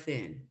deep breath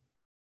in.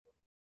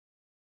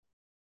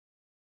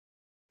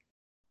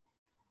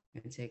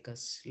 And take a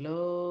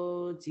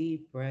slow,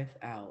 deep breath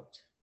out.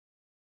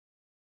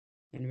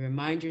 And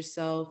remind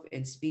yourself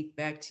and speak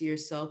back to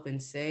yourself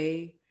and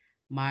say,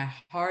 my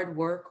hard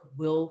work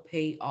will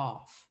pay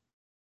off.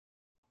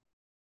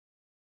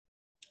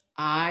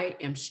 I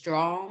am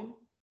strong.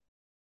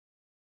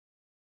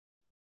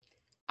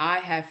 I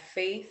have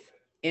faith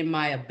in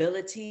my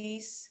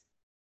abilities.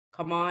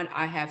 Come on,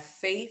 I have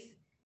faith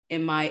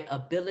in my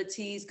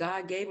abilities.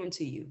 God gave them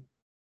to you.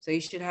 So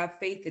you should have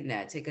faith in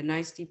that. Take a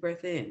nice deep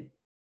breath in.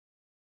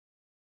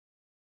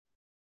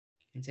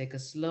 And take a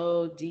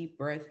slow, deep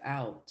breath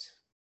out.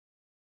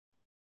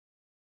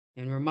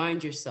 And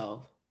remind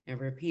yourself and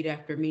repeat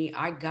after me,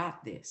 I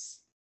got this.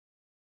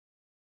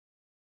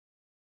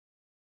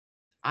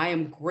 I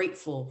am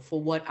grateful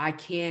for what I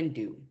can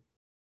do.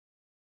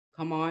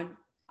 Come on.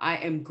 I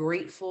am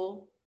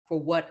grateful for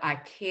what I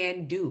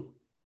can do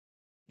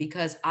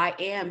because I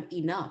am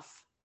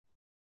enough.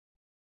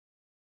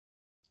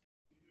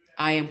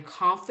 I am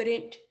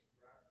confident.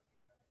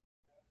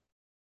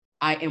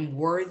 I am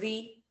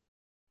worthy.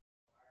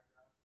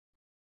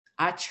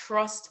 I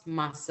trust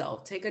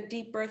myself. Take a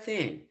deep breath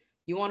in.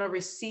 You want to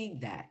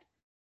receive that.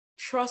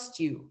 Trust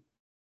you.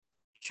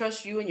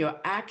 Trust you in your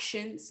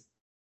actions.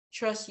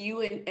 Trust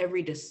you in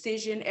every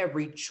decision,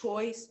 every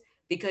choice,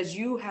 because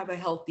you have a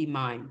healthy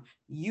mind.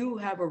 You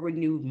have a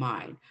renewed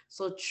mind.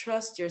 So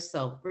trust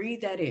yourself.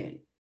 Breathe that in.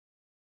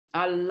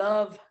 I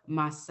love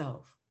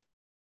myself.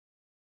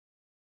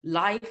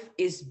 Life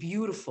is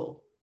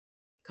beautiful.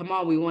 Come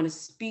on, we want to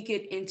speak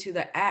it into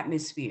the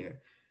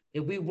atmosphere.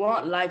 If we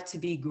want life to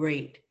be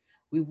great,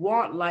 we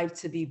want life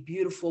to be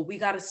beautiful, we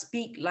got to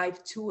speak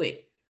life to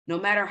it. No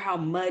matter how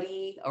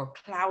muddy or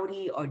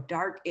cloudy or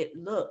dark it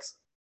looks,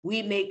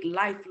 we make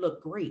life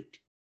look great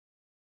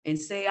and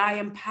say, I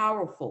am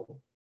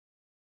powerful.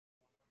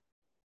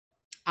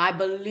 I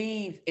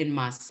believe in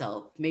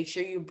myself. Make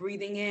sure you're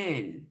breathing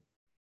in,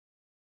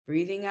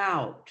 breathing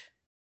out.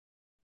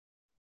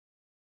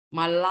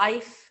 My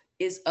life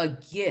is a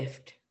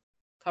gift.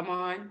 Come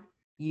on.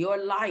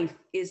 Your life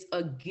is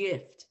a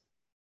gift.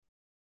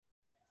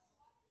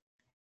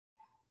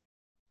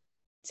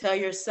 Tell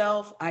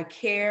yourself, I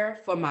care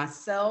for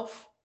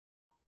myself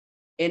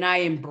and I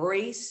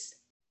embrace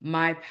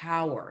my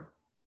power.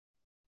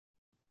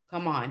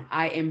 Come on.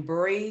 I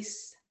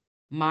embrace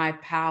my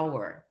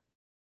power.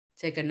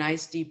 Take a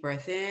nice deep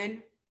breath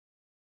in.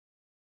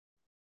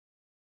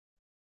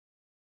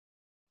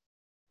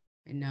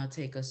 And now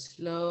take a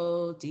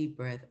slow, deep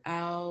breath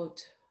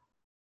out.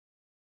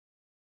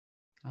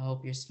 I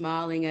hope you're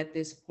smiling at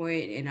this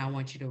point, and I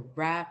want you to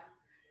wrap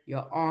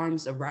your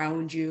arms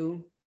around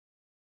you.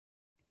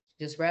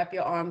 Just wrap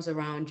your arms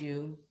around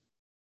you.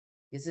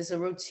 Is this a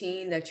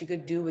routine that you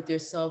could do with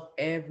yourself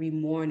every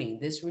morning?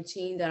 This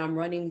routine that I'm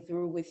running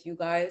through with you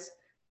guys,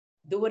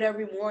 do it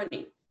every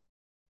morning.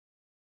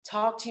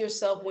 Talk to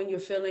yourself when you're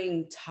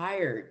feeling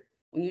tired,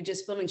 when you're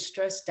just feeling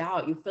stressed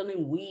out, you're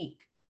feeling weak.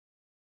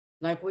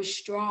 Like, we're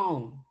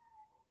strong.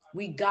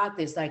 We got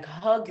this. Like,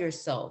 hug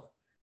yourself,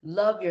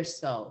 love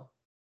yourself.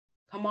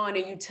 Come on,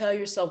 and you tell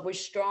yourself, we're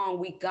strong,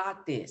 we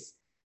got this.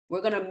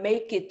 We're going to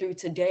make it through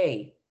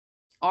today.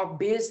 Our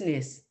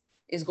business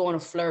is going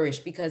to flourish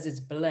because it's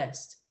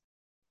blessed.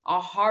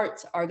 Our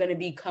hearts are going to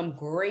become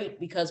great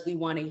because we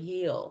want to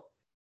heal.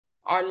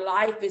 Our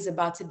life is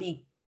about to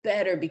be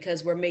better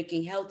because we're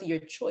making healthier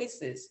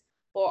choices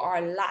for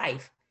our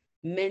life,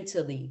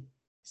 mentally,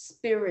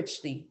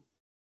 spiritually,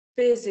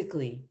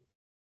 physically.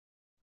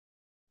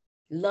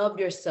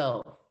 Love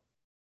yourself,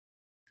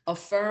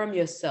 affirm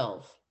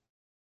yourself,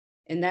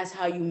 and that's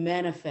how you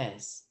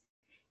manifest.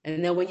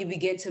 And then when you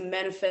begin to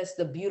manifest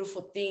the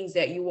beautiful things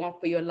that you want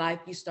for your life,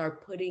 you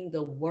start putting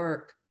the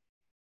work,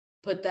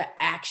 put the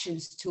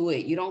actions to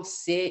it. You don't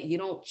sit, you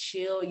don't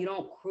chill, you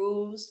don't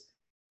cruise.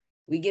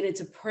 We get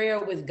into prayer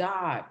with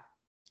God.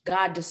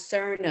 God,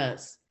 discern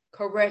us,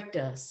 correct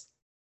us,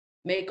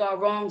 make our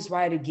wrongs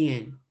right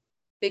again,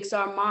 fix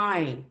our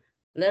mind.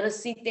 Let us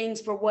see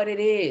things for what it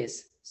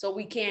is, so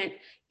we can't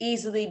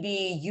easily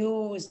be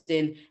used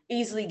and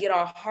easily get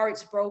our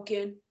hearts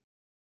broken.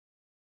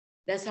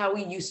 That's how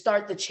you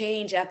start the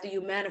change after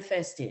you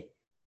manifest it.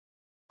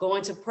 Go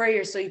into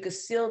prayer so you can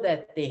seal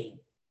that thing.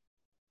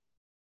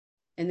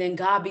 And then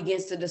God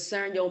begins to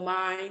discern your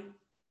mind.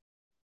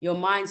 Your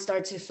mind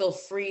starts to feel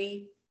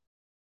free.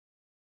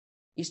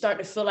 You start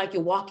to feel like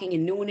you're walking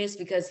in newness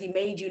because he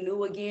made you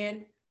new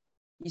again.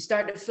 You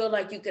start to feel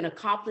like you can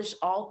accomplish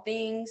all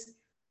things.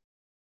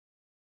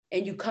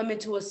 And you come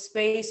into a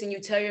space and you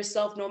tell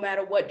yourself, no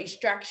matter what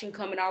distraction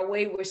coming our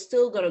way, we're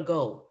still going to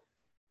go.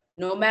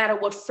 No matter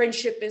what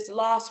friendship is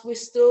lost, we're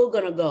still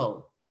going to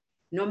go.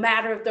 No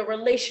matter if the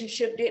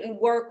relationship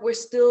didn't work, we're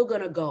still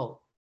going to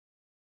go.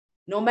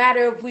 No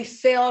matter if we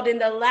failed in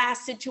the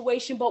last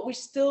situation, but we're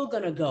still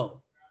going to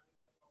go.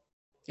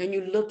 And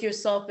you look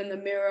yourself in the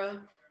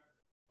mirror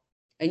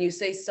and you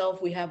say,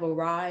 self, we have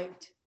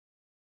arrived.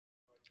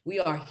 We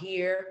are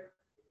here.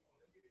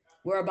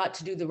 We're about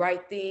to do the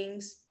right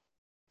things.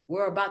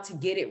 We're about to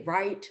get it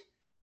right.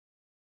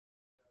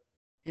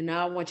 And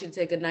now I want you to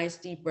take a nice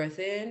deep breath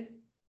in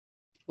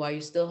while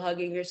you're still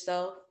hugging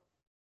yourself.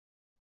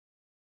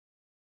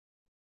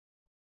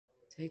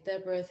 Take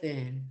that breath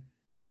in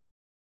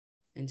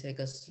and take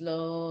a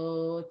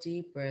slow,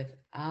 deep breath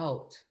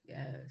out.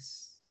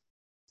 Yes.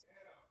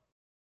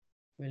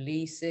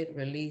 Release it,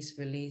 release,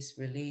 release,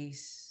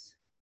 release.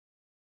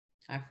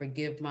 I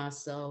forgive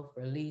myself.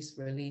 Release,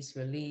 release,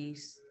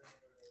 release.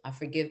 I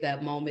forgive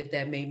that moment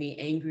that made me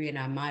angry and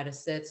I might have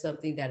said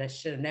something that I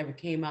should have never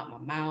came out my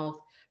mouth.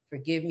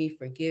 Forgive me,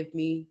 forgive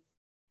me.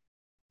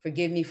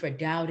 Forgive me for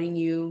doubting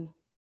you.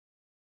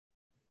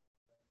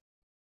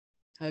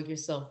 Hug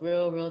yourself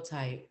real, real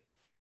tight.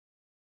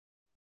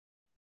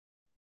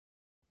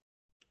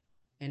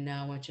 And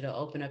now I want you to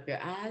open up your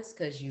eyes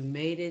because you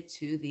made it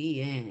to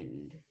the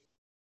end.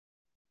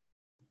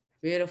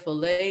 Beautiful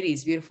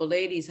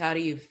ladies, how do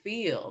you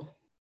feel?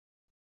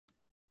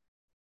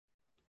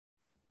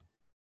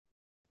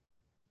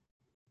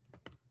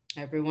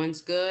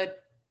 Everyone's good?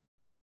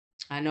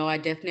 I know I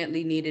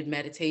definitely needed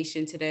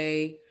meditation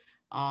today.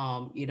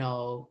 You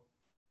know,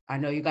 I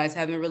know you guys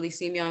haven't really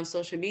seen me on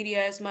social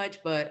media as much,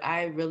 but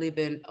I've really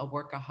been a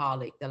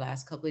workaholic the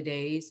last couple of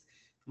days.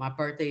 My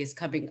birthday is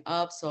coming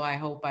up, so I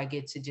hope I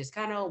get to just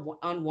kind of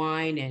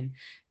unwind and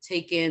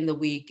take in the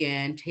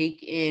weekend,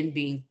 take in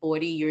being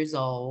 40 years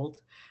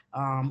old.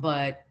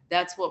 But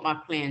that's what my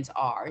plans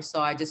are.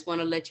 So I just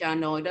want to let y'all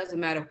know it doesn't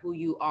matter who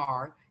you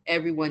are.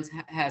 Everyone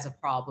has a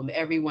problem.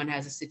 Everyone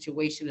has a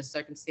situation, a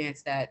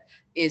circumstance that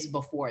is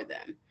before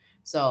them.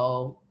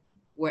 So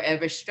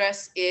wherever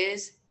stress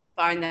is,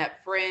 find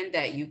that friend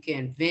that you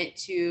can vent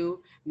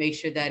to. Make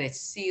sure that it's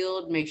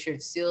sealed. Make sure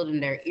it's sealed in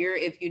their ear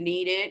if you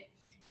need it.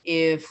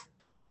 If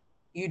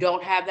you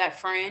don't have that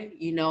friend,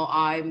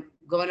 I'm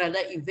going to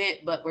let you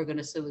vent, but we're going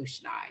to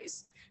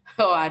solutionize.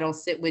 Oh, I don't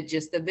sit with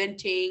just the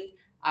venting.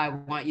 I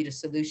want you to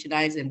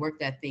solutionize and work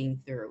that thing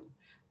through.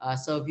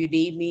 So if you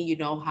need me, you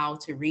know how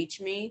to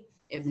reach me.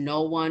 If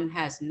no one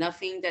has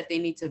nothing that they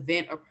need to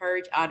vent or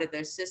purge out of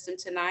their system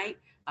tonight,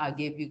 I'll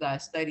give you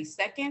guys 30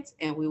 seconds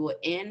and we will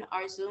end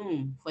our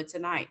Zoom for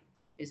tonight.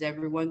 Is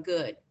everyone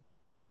good?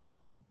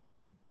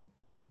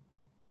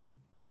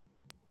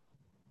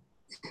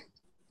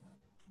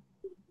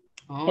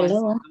 Oh,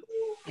 Hello.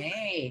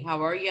 hey,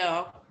 how are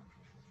y'all?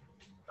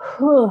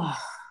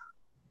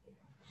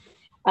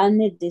 I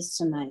need this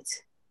tonight.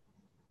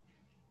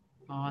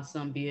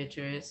 Awesome,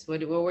 Beatrice.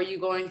 What were you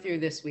going through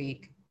this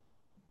week?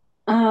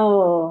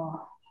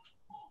 Oh,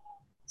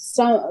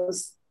 so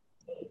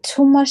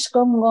too much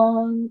going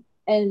on,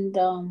 and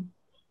the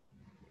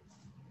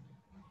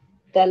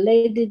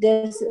lady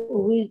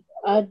that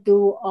I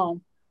do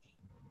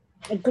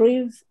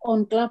grieve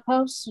on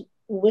Clubhouse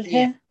with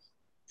Yeah. her.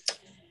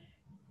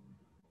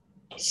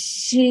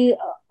 She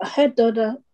her daughter